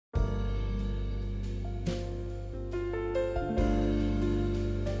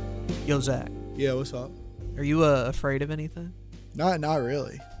Yo, Zach, Yeah, what's up? are you afraid of anything? Not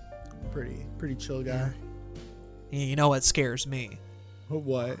really. Pretty chill guy. You know what scares me?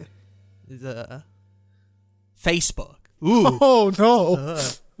 What? The Facebook. Ooh. Oh no!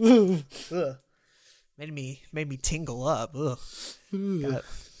 Ugh. Made me tingle up. Ugh.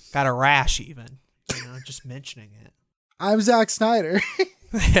 Got a rash even. Just mentioning it. I'm Zach Snyder,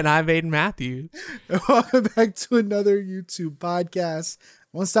 And I'm Aiden Matthews. and welcome back to another YouTube podcast.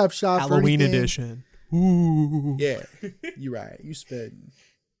 One stop shop Halloween for anything. edition. Ooh. Yeah, you right. You spit.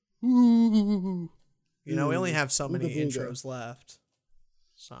 Ooh. We only have so many Ooga booga. intros left.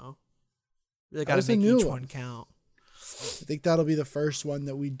 So really That got was to a make new each one. one count. I think that'll be the first one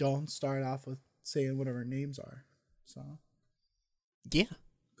that we don't start off with saying what our names are. So Yeah.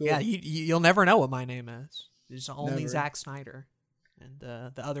 cool. Yeah, you'll never know what my name is. It's only Never. Zach Snyder and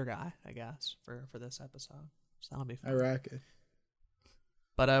the other guy, I guess, for this episode. So that'll be I fun. reckon.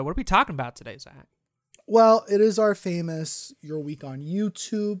 But what are we talking about today, Zach? Well, it is our famous Your Week on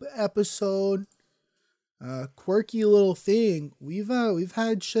YouTube episode. Quirky little thing. We've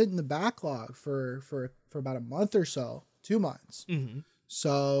had shit in the backlog for about a month or so, 2 months. Mm-hmm.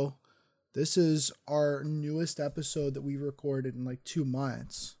 So this is our newest episode that we recorded in like 2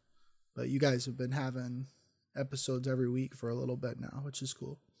 months. But you guys have been having episodes every week for a little bit now, which is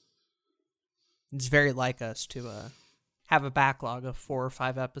cool. It's very like us to have a backlog of 4 or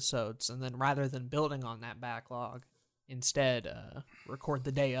 5 episodes, and then rather than building on that backlog, instead record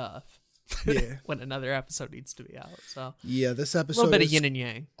the day of. Yeah. When another episode needs to be out. So Yeah, this a episode little bit of is yin and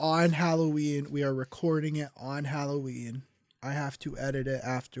yang. on Halloween. We are recording it on Halloween. I have to edit it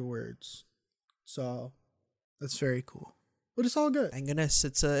afterwards. So that's very cool. But it's all good. Thank goodness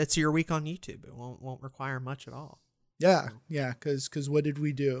it's your week on YouTube. It won't require much at all. Yeah, because what did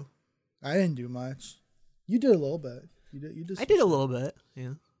we do? I didn't do much. You did a little bit. You did. I did a little bit.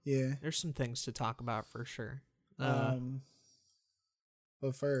 Yeah. Yeah. There's some things to talk about for sure. But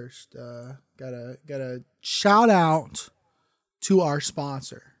first, gotta shout out to our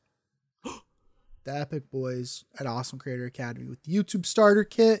sponsor, the Epic Boys at Awesome Creator Academy with the YouTube Starter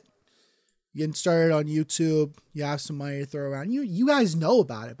Kit. You getting started on YouTube, you have some money to throw around. You guys know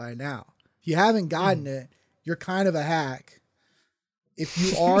about it by now. If you haven't gotten it, you're kind of a hack. If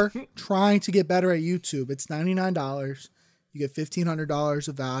you are trying to get better at YouTube, it's $99. You get $1,500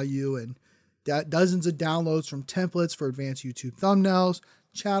 of value and dozens of downloads from templates for advanced YouTube thumbnails,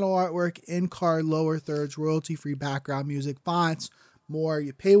 channel artwork, in-card, lower thirds, royalty-free background music, fonts, more.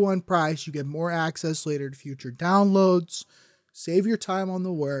 You pay one price, you get more access later to future downloads. Save your time on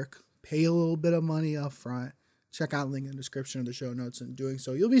the work, pay a little bit of money up front. Check out the link in the description of the show notes, and doing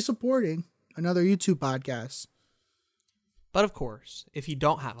so, you'll be supporting another YouTube podcast. But of course, if you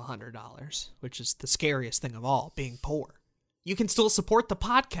don't have $100, which is the scariest thing of all, being poor, you can still support the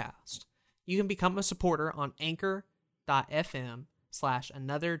podcast. You can become a supporter on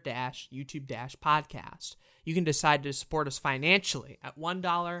anchor.fm/another-YouTube-podcast. You can decide to support us financially at $1,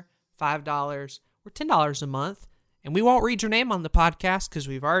 $5, or $10 a month. And we won't read your name on the podcast because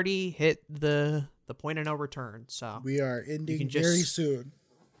we've already hit the point of no return. So We are ending can very just soon.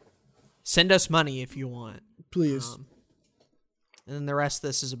 send us money if you want. Please. And then the rest of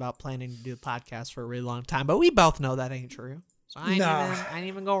this is about planning to do the podcast for a really long time. But we both know that ain't true. So I ain't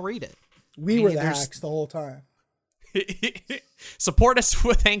even going to read it. We I were mean, the there's- hacks the whole time. Support us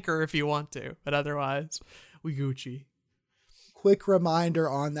with Anchor if you want to. But otherwise, we Gucci. Quick reminder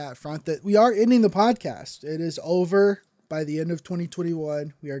on that front that we are ending the podcast. It is over by the end of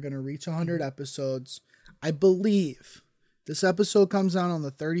 2021. We are going to reach 100 episodes. I believe this episode comes out on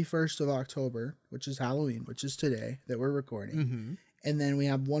the 31st of October, which is Halloween, which is today that we're recording. Mm-hmm. And then we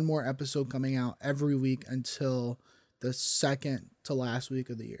have one more episode coming out every week until the second to last week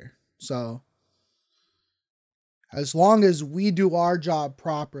of the year. So as long as we do our job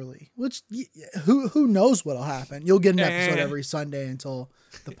properly, which who knows what'll happen. You'll get an episode every Sunday until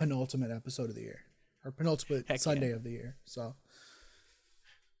the penultimate episode of the year, or penultimate Heck Sunday yeah. of the year. So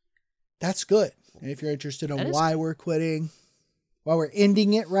that's good. And if you're interested in That is why we're quitting, why we're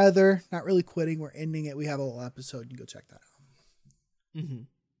ending it, rather, not really quitting, we're ending it. We have a little episode. You can go check that out. Mm-hmm.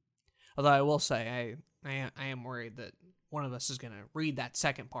 Although I will say, I am worried that one of us is going to read that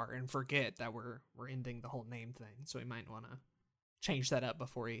second part and forget that we're ending the whole name thing. So we might want to change that up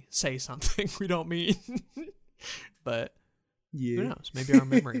before we say something we don't mean. But who knows? Maybe our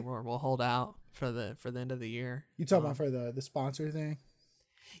memory will hold out for the end of the year. You talking about for the sponsor thing?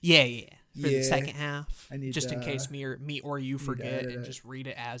 Yeah. For the Yeah. second half. I need just in to, case me or you forget edit and it. just read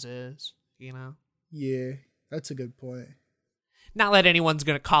it as is, Yeah, that's a good point. Not that anyone's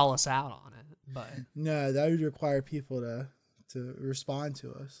going to call us out on it, but No, that would require people to respond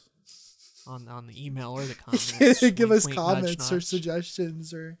to us. on the email or the comments. Give Wink, us wink, comments nudge, or nudge.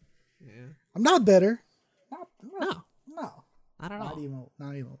 suggestions or. Yeah. I'm not bitter. No, No. not at Not all. even.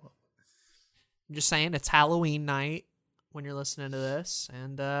 Not even. I'm just saying it's Halloween night when you're listening to this,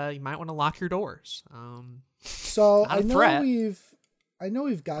 and you might want to lock your doors. So Not a threat, I know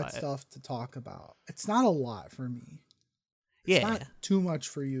we've got but- stuff to talk about. It's not a lot for me. It's Yeah. not too much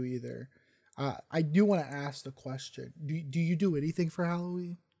for you either. I do want to ask the question. Do you do anything for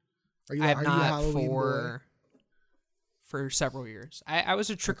Halloween? Are you I have a not Halloween boy? for several years. I was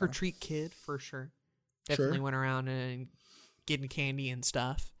a trick or treat kid for sure. Definitely Sure. went around and getting candy and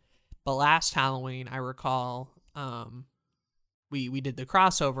stuff. But last Halloween, I recall, we did the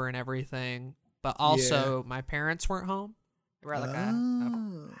crossover and everything. But also, my parents weren't home. We were at like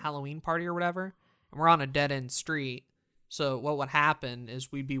a Halloween party or whatever, and we're on a dead end street. So what would happen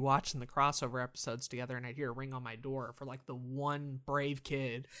is we'd be watching the crossover episodes together, and I'd hear a ring on my door for like the one brave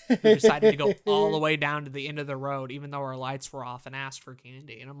kid who decided to go all the way down to the end of the road, even though our lights were off, and asked for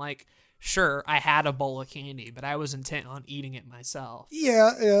candy. And I'm like, sure, I had a bowl of candy, but I was intent on eating it myself.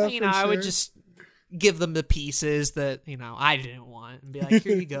 Yeah. You know, I would just give them the pieces that, you know, I didn't want and be like,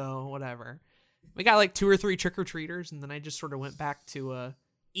 here you go, whatever. We got like 2 or 3 trick-or-treaters, and then I just sort of went back to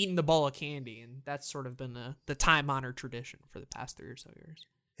eating the bowl of candy, and that's sort of been the time-honored tradition for the past 3 or so years.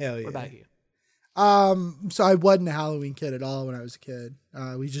 Hell yeah. What about you? So I wasn't a Halloween kid at all when I was a kid.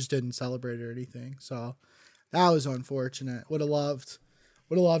 We just didn't celebrate or anything. So that was unfortunate. Would have loved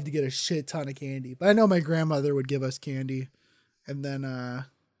to get a shit ton of candy. But I know my grandmother would give us candy. And then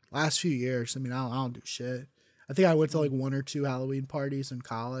last few years, I mean, I don't do shit. I think I went to like 1 or 2 Halloween parties in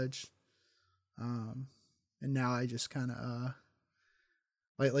college. And now I just kind of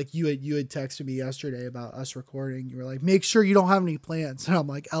like you had texted me yesterday about us recording. You were like, make sure you don't have any plans. And I'm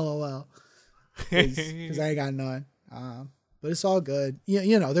like, LOL. Because I ain't got none. But it's all good.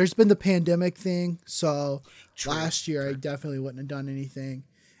 You know, there's been the pandemic thing. So last year I definitely wouldn't have done anything.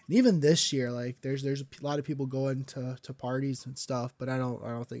 And even this year, like there's a lot of people going to parties and stuff, but I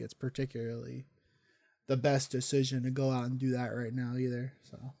don't think it's particularly the best decision to go out and do that right now either.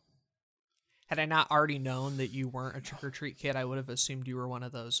 So Had I not already known that you weren't a trick-or-treat kid, I would have assumed you were one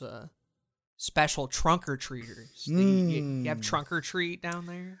of those special trunk-or-treaters. You have trunk-or-treat down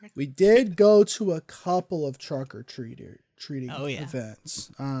there? we did go to a couple of treating yeah.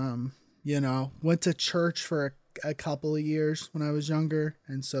 events. You know, went to church for a couple of years when I was younger,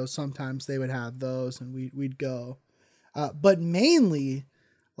 and so sometimes they would have those, and we'd go. But mainly,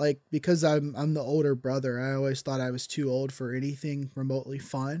 like because I'm the older brother, I always thought I was too old for anything remotely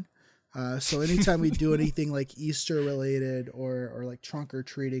fun. So anytime we do anything like Easter related or like trunk or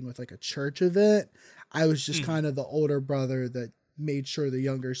treating with like a church event, I was just kind of the older brother that made sure the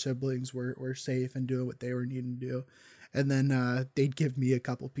younger siblings were safe and doing what they were needing to do. And then they'd give me a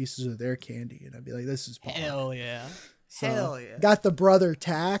couple pieces of their candy, and I'd be like, "This is fun." Hell yeah. So, Hell yeah. Got the brother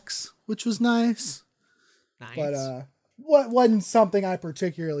tax, which was nice, Nice. but wasn't something I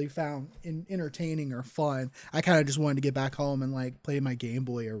particularly found entertaining or fun. I kind of just wanted to get back home and like play my Game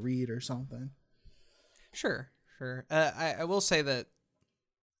Boy or read or something. Sure. I will say that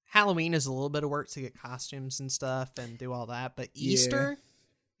Halloween is a little bit of work to get costumes and stuff and do all that, but Easter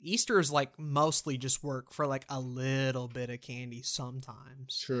is like mostly just work for like a little bit of candy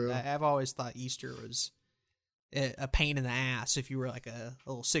sometimes. True. And I've always thought Easter was a pain in the ass if you were like a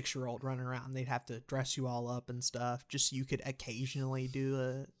little 6-year-old running around. They'd have to dress you all up and stuff just so you could occasionally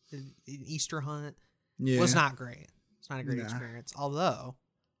do an Easter hunt. Yeah. It was not great. It's not a great Nah. experience. Although,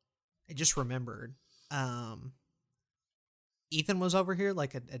 I just remembered, Ethan was over here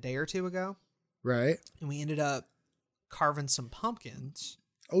like a day or 2 ago, Right. and we ended up carving some pumpkins.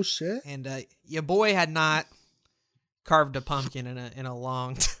 Oh shit. And your boy had not carved a pumpkin in a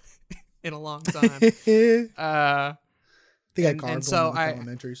long in a long time. I think I and carved so one in like I-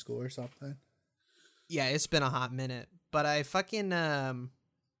 elementary school or something. Yeah, it's been a hot minute, but I fucking I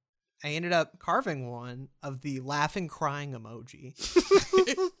ended up carving one of the laughing crying emoji.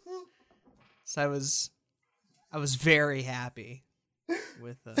 So I was very happy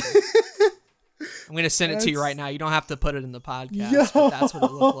with I'm going to send it to you right now. You don't have to put it in the podcast, but that's what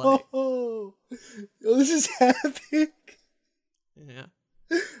it looked like. Yo, this is epic. Yeah.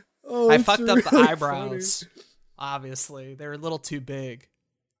 Oh, I it's fucked up the really eyebrows. Obviously, they're a little too big.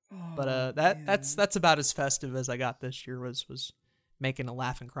 funny. But Oh, that's about as festive as I got this year was making a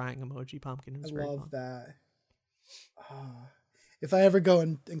laughing crying emoji pumpkin. It was I very love fun. that. If I ever go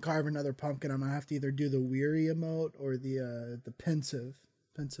and carve another pumpkin, I'm gonna have to either do the weary emote or the pensive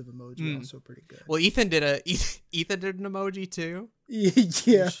emoji. Also pretty good. Well, Ethan did an emoji too.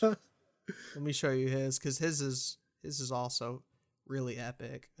 Yeah. Let me show you his because his is also really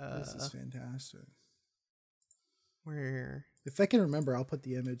epic. This is fantastic. Where If I can remember, I'll put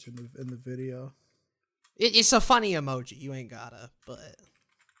the image in the video. it's a funny emoji. You ain't gotta, but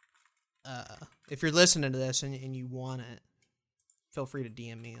if you're listening to this and you want it, feel free to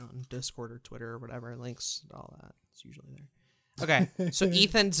DM me on Discord or Twitter or whatever. Links to all that. It's usually there. Okay, so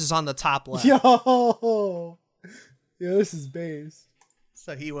Ethan's is on the top left. Yo, this is base.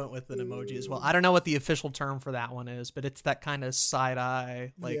 So he went with an emoji as well. I don't know what the official term for that one is, but it's that kind of side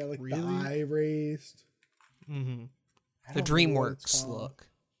eye, like really the eye raised. Mm-hmm. The DreamWorks look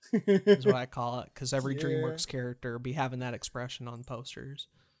is what I call it, because every DreamWorks character be having that expression on posters.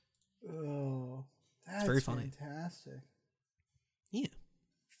 Oh, that's very funny. Fantastic. Yeah.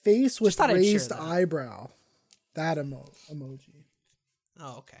 Face with raised eyebrow. That emoji.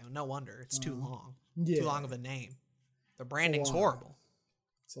 Oh, okay. No wonder. It's too long. Yeah. Too long of a name. The branding's horrible.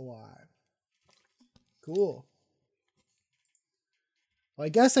 It's a lie. Cool. Well, I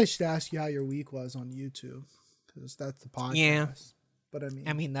guess I should ask you how your week was on YouTube, because that's the podcast. Yeah. But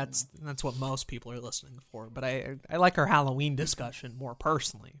I mean that's what most people are listening for. But I like our Halloween discussion more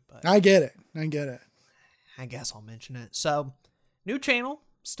personally. But I get it. I guess I'll mention it. So, new channel,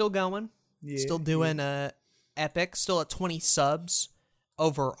 still going. Yeah, still doing epic. Still at 20 subs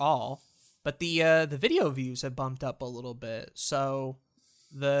overall. But the video views have bumped up a little bit. So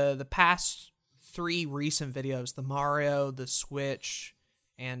the past 3 recent videos, the Mario, the Switch,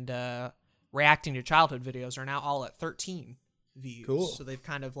 and reacting to childhood videos are now all at 13 views. Cool. So they've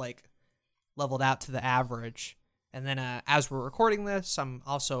kind of like leveled out to the average. And then as we're recording this, I'm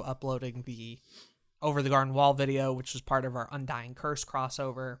also uploading the Over the Garden Wall video, which is part of our Undying Curse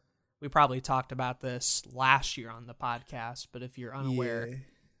crossover. We probably talked about this last year on the podcast, but if you're unaware,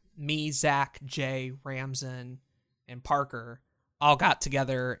 me, Zach, Jay, Ramzan, and Parker all got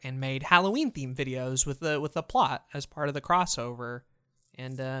together and made Halloween-themed videos with a plot as part of the crossover.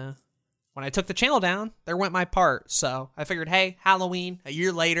 And when I took the channel down, there went my part. So I figured, hey, Halloween, a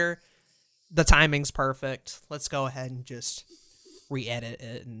year later, the timing's perfect. Let's go ahead and just re-edit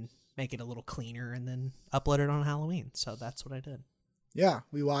it and make it a little cleaner and then upload it on Halloween. So that's what I did. Yeah,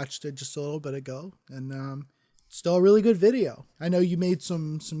 we watched it just a little bit ago, and still a really good video. I know you made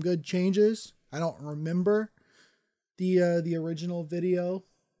some good changes. I don't remember the original video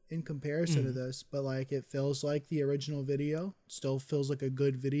in comparison to this, but like it feels like the original video. Still feels like a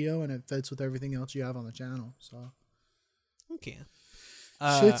good video, and it fits with everything else you have on the channel. So okay,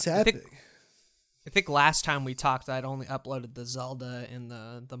 shit's epic. I think last time we talked, I'd only uploaded the Zelda and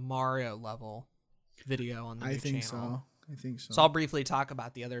the Mario level video on the new channel. I think so. So I'll briefly talk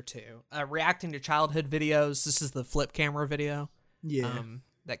about the other 2. Reacting to childhood videos. This is the flip camera video. Yeah.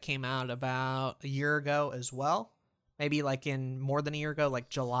 That came out about a year ago as well. Maybe like in more than a year ago, like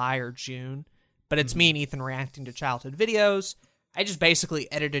July or June. But it's me and Ethan reacting to childhood videos. I just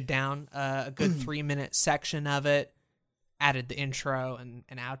basically edited down a good 3-minute section of it. Added the intro and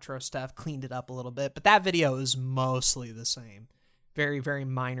outro stuff. Cleaned it up a little bit. But that video is mostly the same. Very, very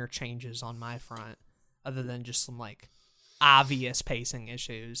minor changes on my front. Other than just some like obvious pacing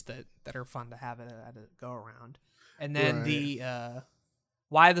issues that are fun to have it go around. And then the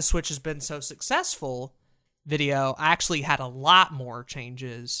why the Switch has been so successful video, I actually had a lot more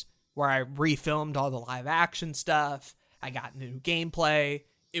changes where I refilmed all the live action stuff. I got new gameplay.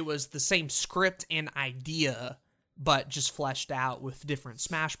 It was the same script and idea, but just fleshed out with different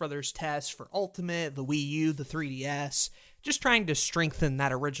Smash Brothers tests for Ultimate, the Wii U, the 3DS, just trying to strengthen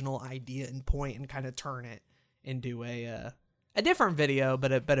that original idea and point and kind of turn it into a different video,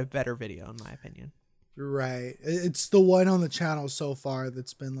 but a better video in my opinion. Right. It's the one on the channel so far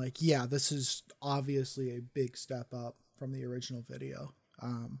that's been like, yeah, this is obviously a big step up from the original video.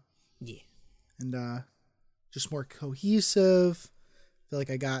 Yeah. And just more cohesive. I feel like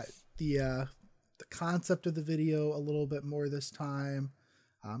I got the concept of the video a little bit more this time.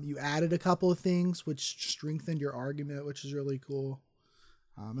 You added a couple of things which strengthened your argument, which is really cool.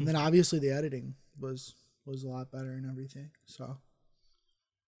 And then obviously the editing was a lot better and everything. So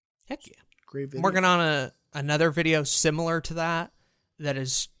heck yeah. Great video. I'm working on another video similar to that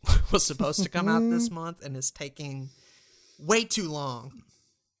is was supposed to come out this month and is taking way too long.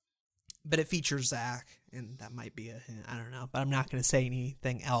 But it features Zach, and that might be a hint. I don't know, but I'm not going to say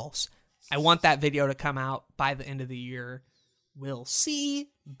anything else. I want that video to come out by the end of the year. We'll see,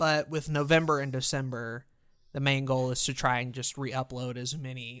 but with November and December, the main goal is to try and just re-upload as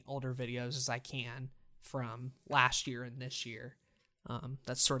many older videos as I can from last year and this year.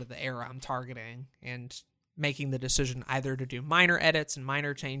 That's sort of the era I'm targeting, and making the decision either to do minor edits and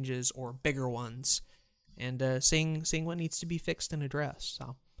minor changes or bigger ones, and seeing what needs to be fixed and addressed.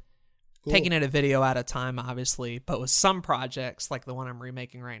 So Cool. taking it a video at a time, obviously, but with some projects, like the one I'm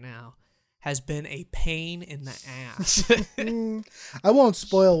remaking right now, has been a pain in the ass. I won't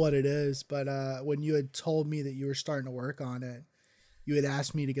spoil what it is, but when you had told me that you were starting to work on it, you had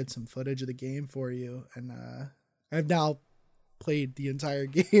asked me to get some footage of the game for you, and I've now played the entire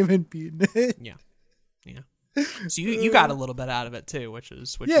game and beaten it. Yeah. So you got a little bit out of it too, which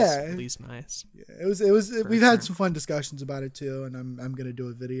is at least nice. Yeah, it was. We've had some fun discussions about it too, and I'm gonna do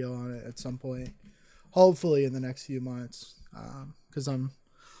a video on it at some point, hopefully in the next few months, because I'm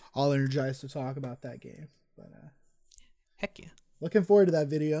all energized to talk about that game. But heck yeah, looking forward to that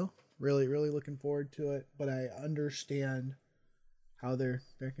video. Really looking forward to it. But I understand how there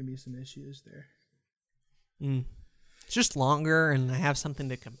can be some issues there. It's just longer, and I have something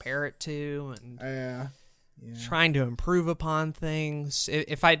to compare it to, and trying to improve upon things.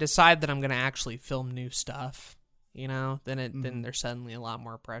 If I decide that I'm going to actually film new stuff, then then there's suddenly a lot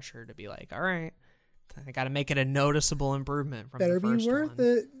more pressure to be like, all right, I got to make it a noticeable improvement from the first one. Better be worth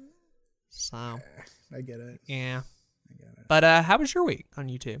it. So I get it. Yeah. I get it. But how was your week on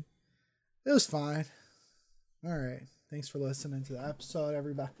YouTube? It was fine. All right. Thanks for listening to the episode,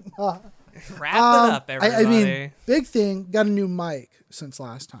 everybody. Wrap it up, everybody. I mean, big thing, got a new mic since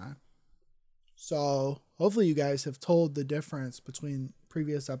last time. So hopefully you guys have told the difference between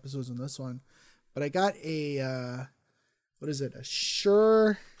previous episodes and this one. But I got a, what is it? A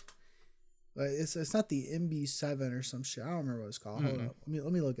Shure. It's not the MB7 or some shit. I don't remember what it's called. Hold up.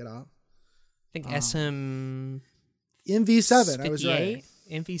 Let me look it up. I think SM MV7. I was right.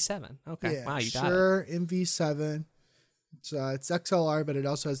 MV7. Okay. Yeah, Wow, you got Shure MV7. It's XLR, but it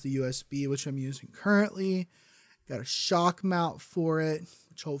also has the USB, which I'm using currently. Got a shock mount for it,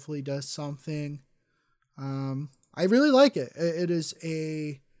 which hopefully does something. I really like it. It is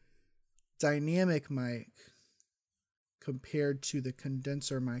a dynamic mic compared to the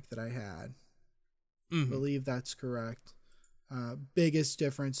condenser mic that I had. I believe that's correct. Biggest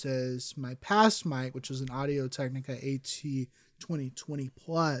difference is my past mic, which was an Audio-Technica AT2020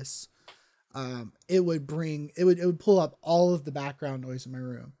 Plus. It would pull up all of the background noise in my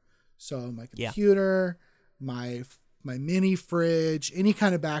room. So my computer, my mini fridge, any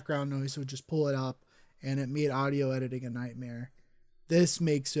kind of background noise would just pull it up, and it made audio editing a nightmare. This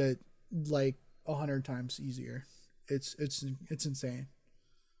makes it like 100 times easier. It's insane.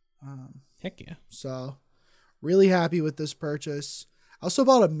 Heck yeah. So really happy with this purchase. I also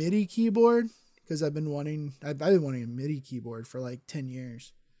bought a MIDI keyboard because I've been wanting a MIDI keyboard for like 10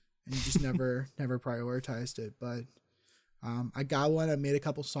 years. And just never prioritized it. But I got one. I made a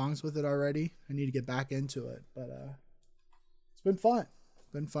couple songs with it already. I need to get back into it. But it's been fun.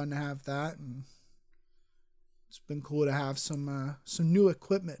 Been fun to have that, and it's been cool to have some new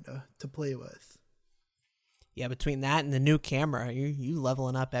equipment to play with. Yeah, between that and the new camera, you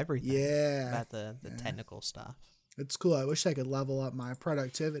leveling up everything. Yeah, about the technical stuff. It's cool. I wish I could level up my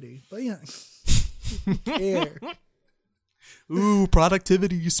productivity, but yeah, who cares? Ooh,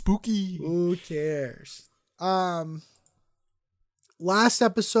 productivity, spooky. Who cares? Last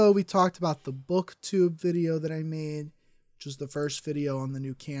episode we talked about the BookTube video that I made, which was the first video on the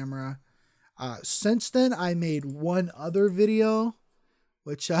new camera. Since then, I made one other video,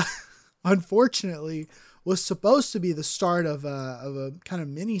 which unfortunately was supposed to be the start of a kind of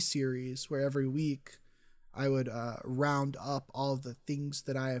mini series where every week I would round up all of the things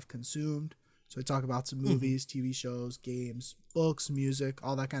that I have consumed. So I talk about some movies, TV shows, games, books, music,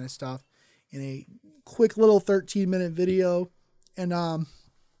 all that kind of stuff in a quick little 13-minute video. And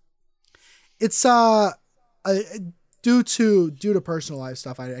it's due to personal life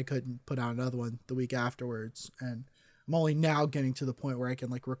stuff, I couldn't put out another one the week afterwards. And I'm only now getting to the point where I can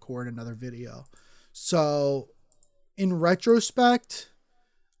like record another video. So in retrospect,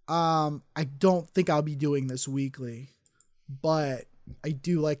 I don't think I'll be doing this weekly, but I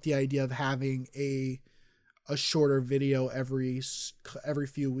do like the idea of having a shorter video every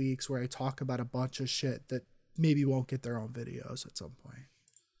few weeks where I talk about a bunch of shit that maybe won't get their own videos at some point.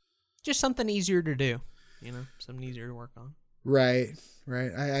 Just something easier to do, something easier to work on. Right.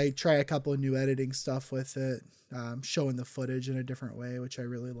 I try a couple of new editing stuff with it, showing the footage in a different way, which I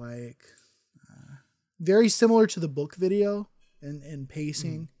really like. Very similar to the book video in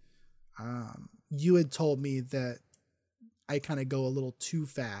pacing. You had told me that I kind of go a little too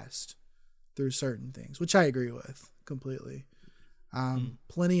fast through certain things, which I agree with completely.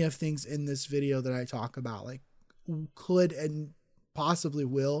 Plenty of things in this video that I talk about like could and possibly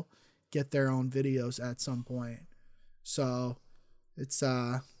will get their own videos at some point. So it's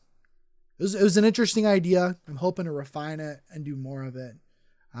it was an interesting idea. I'm hoping to refine it and do more of it.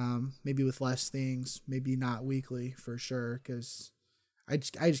 Maybe with less things, maybe not weekly for sure, because I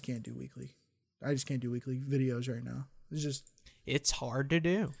just can't do weekly. I just can't do weekly videos right now. It's hard to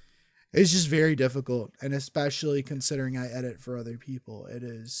do. It's just very difficult, and especially considering I edit for other people, it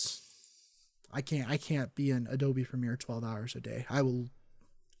is. I can't be in Adobe Premiere 12 hours a day. I will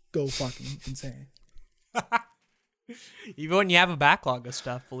go fucking insane. Even when you have a backlog of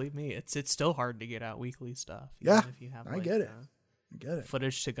stuff, believe me, it's still hard to get out weekly stuff. Yeah, if you have, I get it. I get it.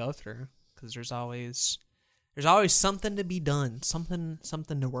 Footage to go through, because there's always something to be done, something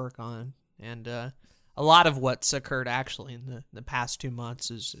to work on, and a lot of what's occurred actually in the past 2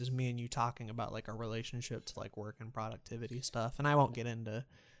 months is me and you talking about like our relationship to like work and productivity stuff, and I won't get into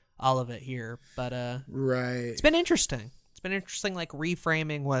all of it here, but right, it's been interesting. It's been interesting, like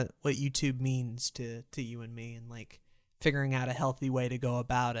reframing what YouTube means to you and me, and like figuring out a healthy way to go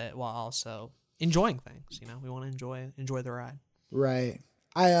about it while also enjoying things. You know, we want to enjoy the ride. Right.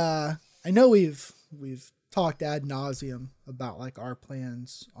 I know we've talked ad nauseum about like our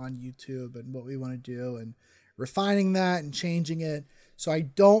plans on YouTube and what we want to do and refining that and changing it. So I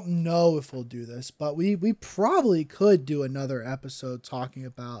don't know if we'll do this, but we probably could do another episode talking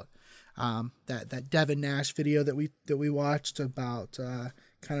about that Devin Nash video that we watched about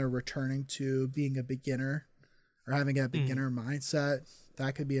kind of returning to being a beginner or having a beginner mindset.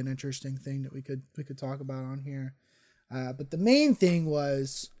 That could be an interesting thing that we could talk about on here. But the main thing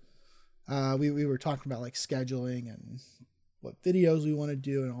was we were talking about like scheduling and what videos we want to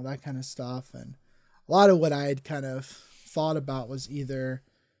do and all that kind of stuff. And a lot of what I had kind of thought about was either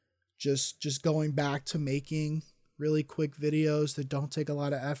just going back to making really quick videos that don't take a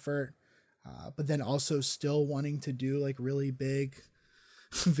lot of effort, but then also still wanting to do like really big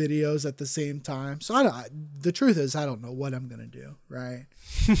videos at the same time. So the truth is I don't know what I'm going to do. Right.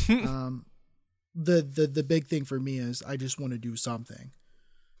 The big thing for me is I just want to do something.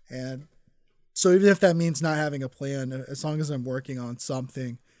 And so even if that means not having a plan, as long as I'm working on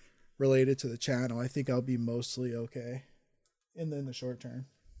something related to the channel, I think I'll be mostly okay in the short term.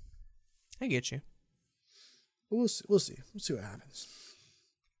 I get you. But we'll see. We'll see what happens.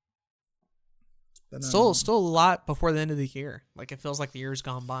 But, still a lot before the end of the year. Like it feels like the year's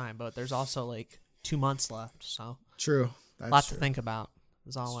gone by, but there's also like 2 months left. So true. A lot to think about,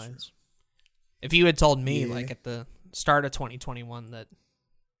 as always. If you had told me like at the start of 2021 that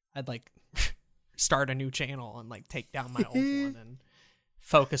I'd like start a new channel and like take down my old one and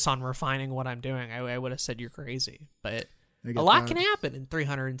focus on refining what I'm doing, I would have said you're crazy. But a lot can happen in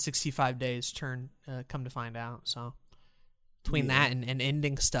 365 days. Come to find out. So between that and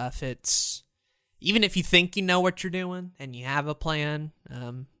ending stuff, it's even if you think you know what you're doing and you have a plan,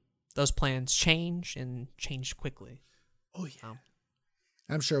 those plans change and change quickly. Oh yeah. So,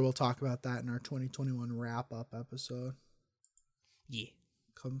 I'm sure we'll talk about that in our 2021 wrap-up episode. Yeah.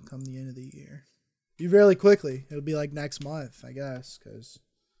 Come the end of the year. Be really quickly. It'll be like next month, I guess, because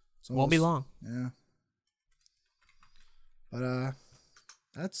won't be long. Yeah. But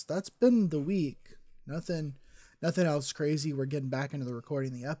that's been the week. Nothing else crazy. We're getting back into the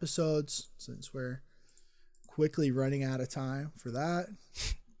recording the episodes since we're quickly running out of time for that.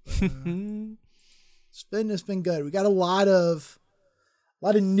 But, it's been good. We got a lot of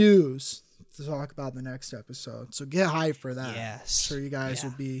news to talk about in the next episode. So get hyped for that. Yes. I'm sure you guys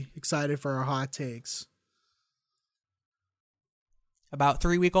will be excited for our hot takes. About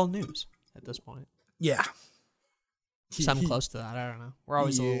 3-week-old news at this point. Yeah. Something close to that. I don't know. We're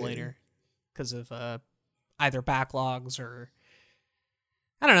always a little later because of either backlogs or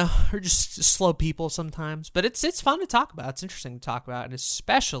I don't know, or just slow people sometimes. But it's fun to talk about. It's interesting to talk about, and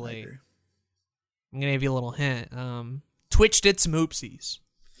especially I'm gonna give you a little hint. Twitch did some oopsies.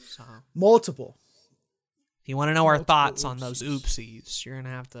 So multiple. If you want to know our thoughts on those oopsies, you're gonna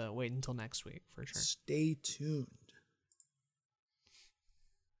have to wait until next week for sure. Stay tuned.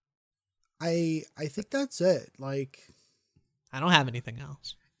 I think that's it. Like, I don't have anything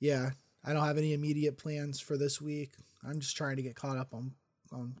else. Yeah, I don't have any immediate plans for this week. I'm just trying to get caught up on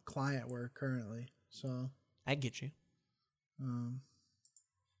client work currently. So I get you.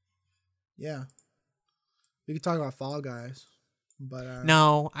 Yeah. We could talk about Fall Guys, but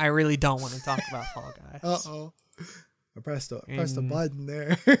no, I really don't want to talk about Fall Guys. Uh-oh. I pressed a button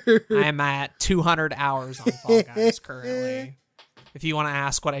there. I'm at 200 hours on Fall Guys currently. If you want to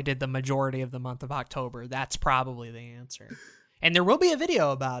ask what I did the majority of the month of October, that's probably the answer. And there will be a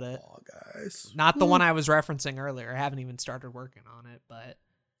video about it. Fall Guys. Not the one I was referencing earlier. I haven't even started working on it, but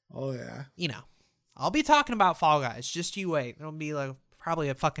oh yeah. You know, I'll be talking about Fall Guys. Just you wait. It'll be like probably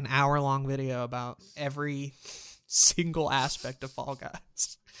a fucking hour-long video about every single aspect of Fall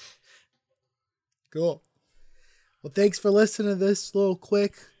Guys. Cool. Well, thanks for listening to this little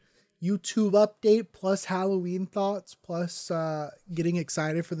quick YouTube update plus Halloween thoughts plus getting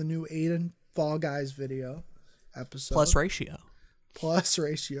excited for the new Aiden Fall Guys video episode. Plus ratio.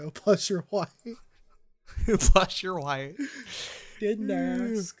 Plus your wife. Plus your wife. Didn't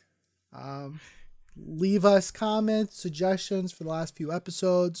ask. Leave us comments, suggestions for the last few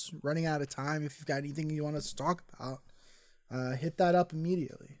episodes. Running out of time. If you've got anything you want us to talk about, hit that up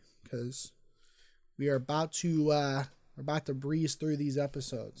immediately, because we are about to breeze through these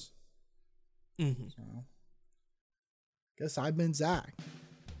episodes. Mm-hmm. So, guess I've been Zach.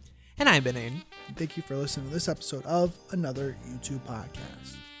 And I've been Aiden. Thank you for listening to this episode of another YouTube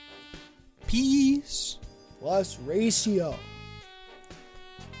podcast. Peace. Plus ratio.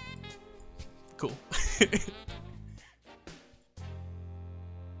 Cool.